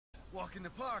walk in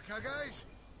the park, huh, guys?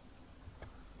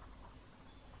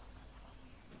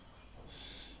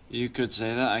 You could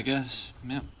say that, I guess.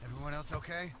 Yep. Everyone else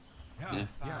okay? Yeah.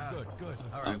 Yeah, good, good.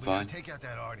 All right, I'm we fine. gotta take out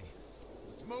that Artie.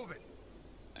 Let's move it.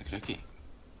 Okay.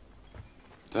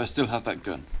 Do I still have that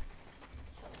gun?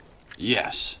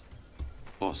 Yes.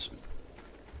 Awesome.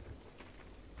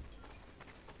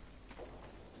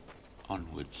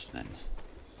 Onwards then.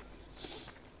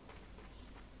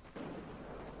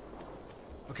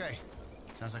 Okay.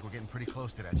 Sounds like we're getting pretty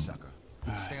close to that sucker.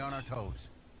 Let's stay on our toes.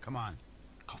 Come on.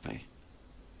 Coffee.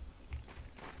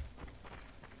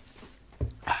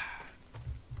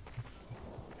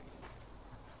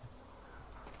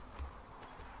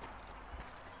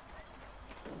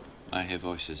 I hear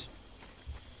voices.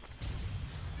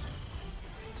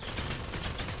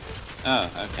 Oh,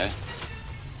 okay.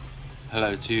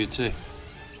 Hello to you too.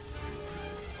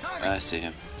 Tommy! I see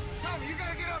him. Tommy, you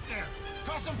gotta get up there.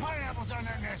 Toss some pineapples on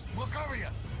that nest. We'll cover you.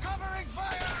 Covering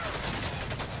fire!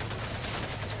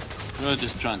 We'll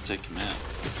just try and take him out.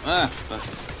 Ah, fuck.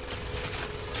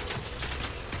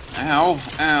 Ow,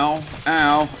 ow,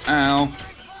 ow, ow.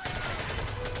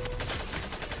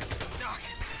 Doc,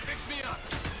 fix me up.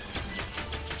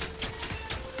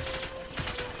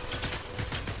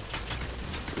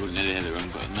 Ooh, nearly hit the wrong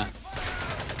button there.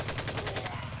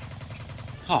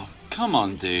 Oh, come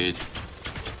on, dude.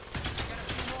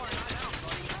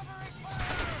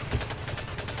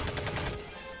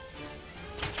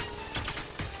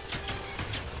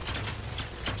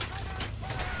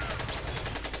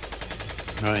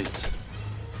 Right.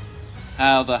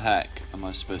 How the heck am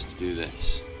I supposed to do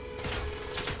this?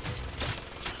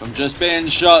 I'm just being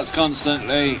shot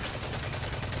constantly.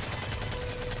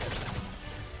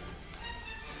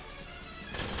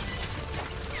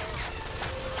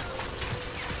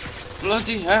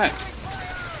 Bloody heck.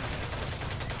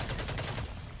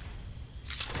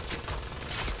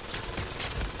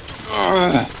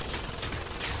 Ugh.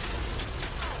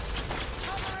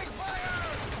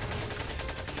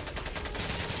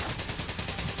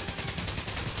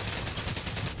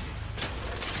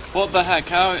 What the heck?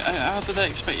 How did they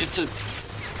expect you to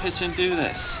piss and do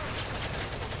this?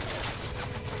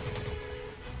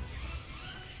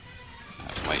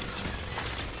 Wait.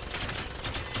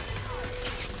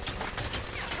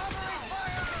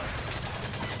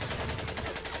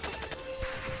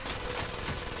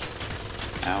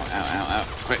 Ow, ow, ow, ow.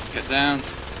 Quick, get down.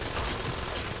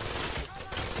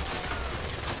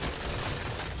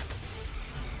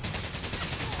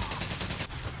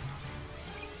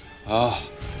 Oh.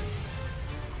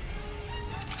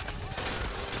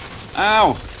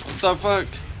 Ow! What the fuck?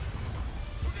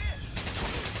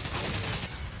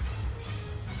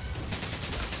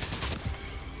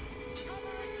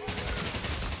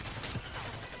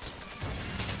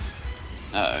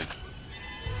 Uh-oh.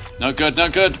 Not good,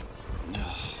 not good!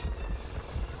 Ugh.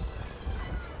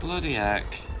 Bloody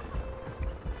heck.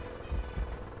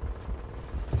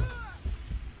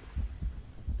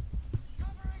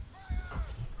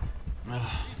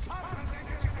 Ugh.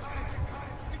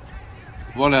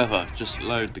 Whatever, just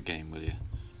load the game, will you?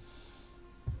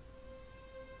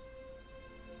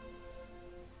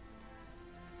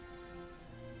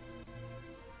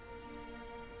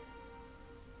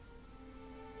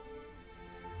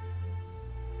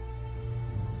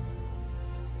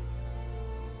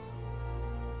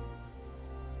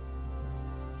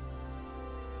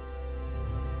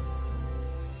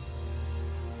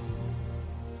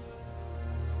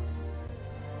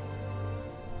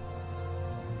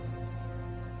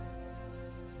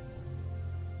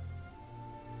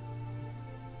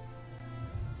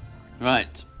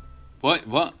 Right.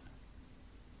 What?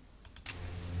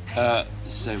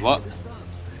 Say what?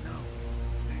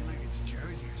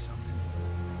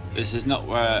 This is not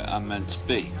where I'm meant to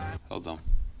be. Hold on.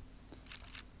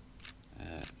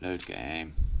 Load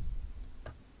game.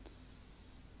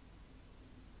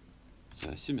 So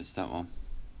I assume it's that one.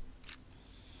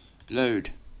 Load.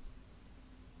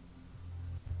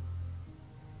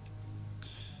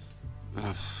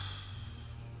 Ugh.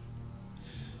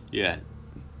 Yeah.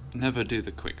 Never do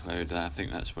the quick load. I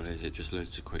think that's what it is. It just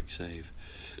loads a quick save.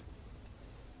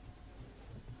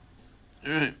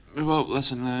 Alright, well,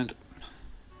 lesson learned.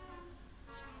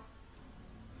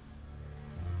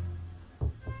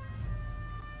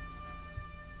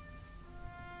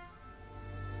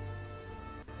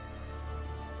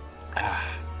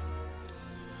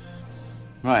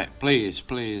 Right,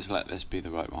 please let this be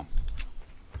the right one.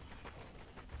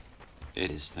 It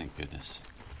is, thank goodness.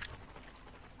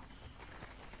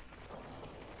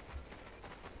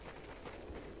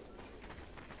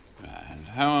 Right, and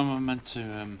how am I meant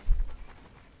to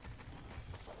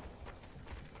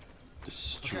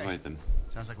destroy them.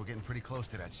 Sounds like we're getting pretty close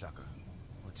to that sucker.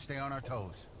 Let's stay on our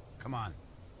toes. Come on.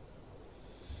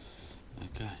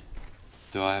 Okay.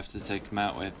 Do I have to take him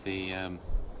out with the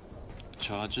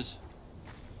charges?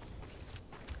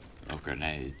 Or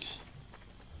grenades?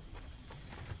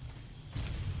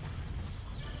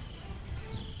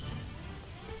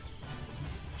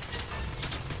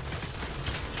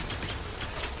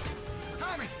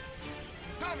 Tommy!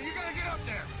 Tommy, you gotta get up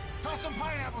there! Toss some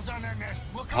pineapples on that nest.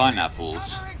 We'll cover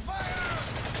Pineapples? Covering fire!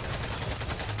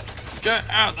 Get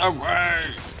out the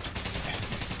way!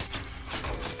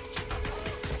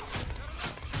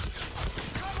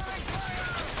 Covering fire!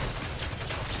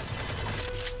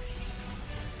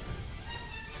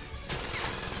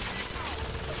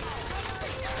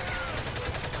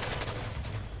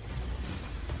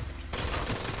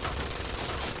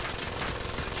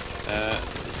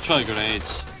 Let's try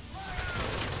grenades.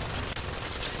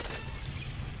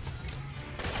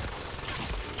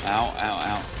 Ow, ow,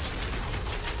 ow.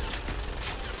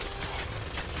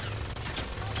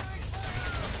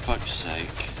 Fuck's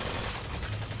sake.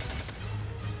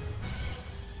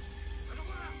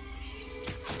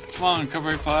 Come on,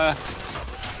 covering fire.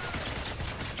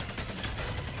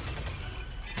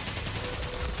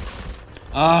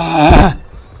 Ah!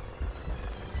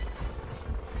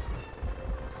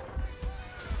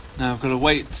 Now I've got to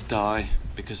wait to die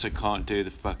because I can't do the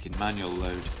fucking manual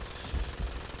load.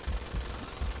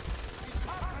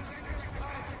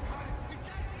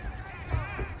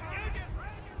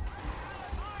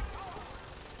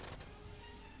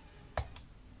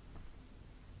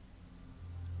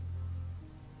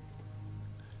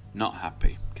 Not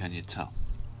happy, can you tell?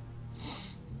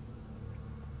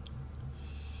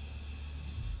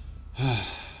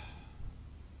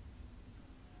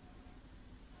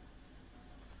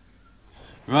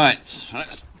 Right,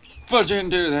 let's fucking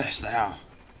do this now.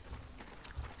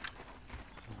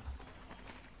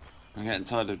 I'm getting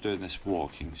tired of doing this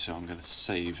walking, so I'm gonna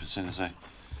save as soon as I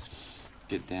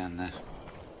get down there.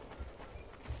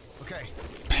 Okay.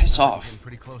 Piss Getting off!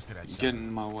 pretty close to that sucker. Getting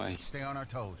in my way. Stay on our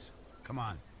toes. Come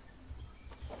on.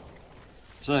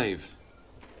 Save.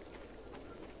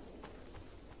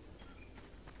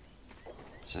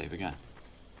 Save again.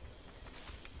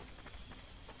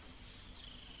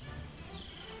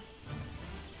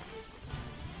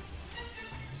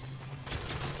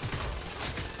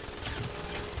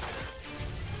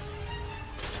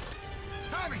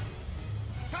 Tommy!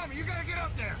 Tommy, you gotta get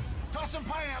up there! Toss some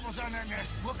pineapples on that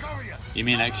nest. We'll cover you. You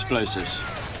mean explosives?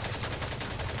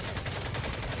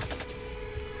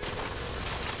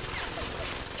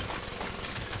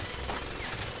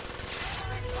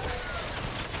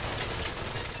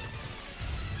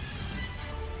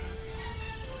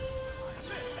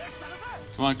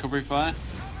 Come on, covering fire.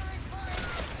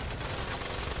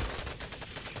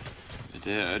 I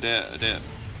did it.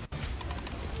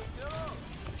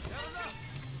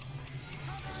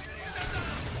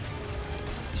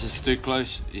 Is this too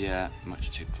close? Yeah,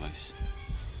 much too close.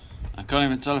 I can't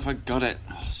even tell if I got it.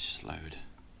 Oh, it's slowed.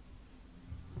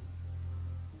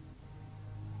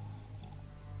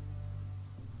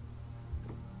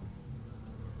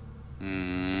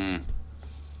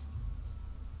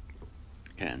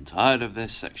 Getting tired of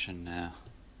this section now.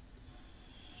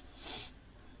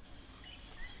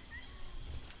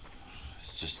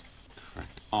 Let's just crack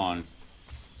on.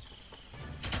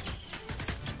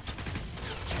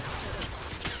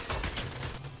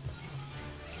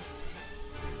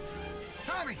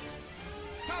 Tommy!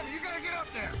 Tommy, you gotta get up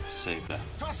there! Save that.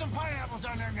 Toss some pineapples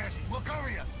on that nest. We'll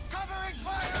cover you. Covering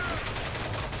fire!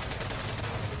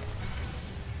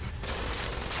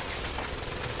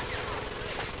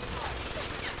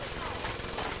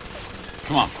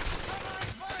 Come on.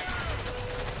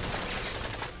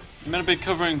 I'm gonna be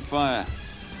covering fire.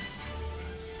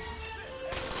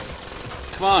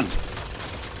 Come on.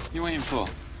 What are you waiting for?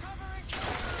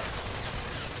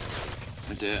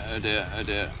 Oh dear, oh dear, oh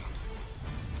dear.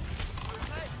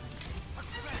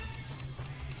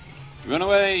 Run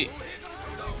away!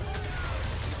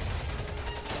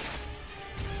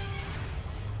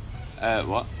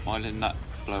 What? Why didn't that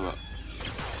blow up?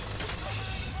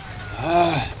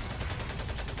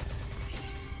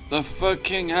 The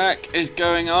fucking heck is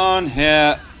going on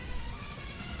here?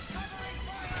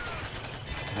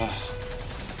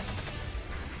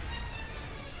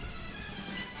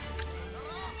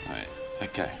 Right,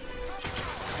 okay.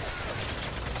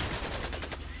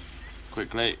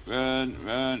 Quickly, run,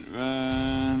 run,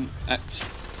 run. X.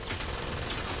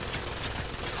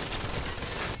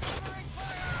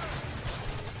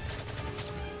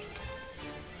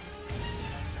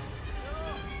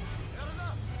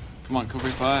 Come on,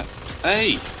 covering fire.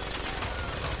 Hey!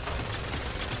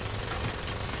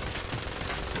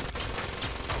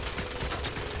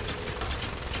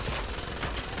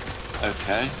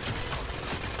 Okay.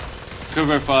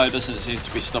 Cover fire doesn't seem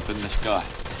to be stopping this guy.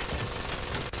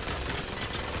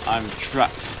 I'm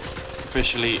trapped.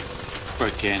 Officially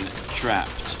freaking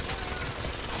trapped.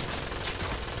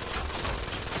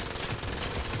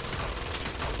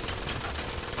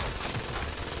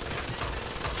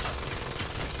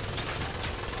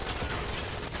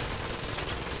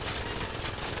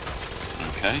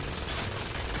 Okay.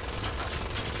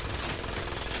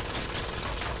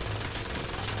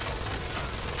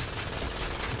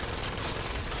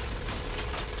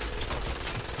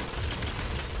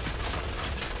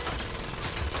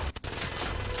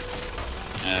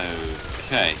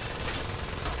 Okay.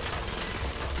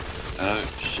 Oh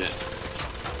shit.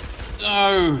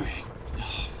 No! Oh,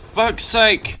 fuck's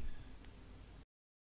sake!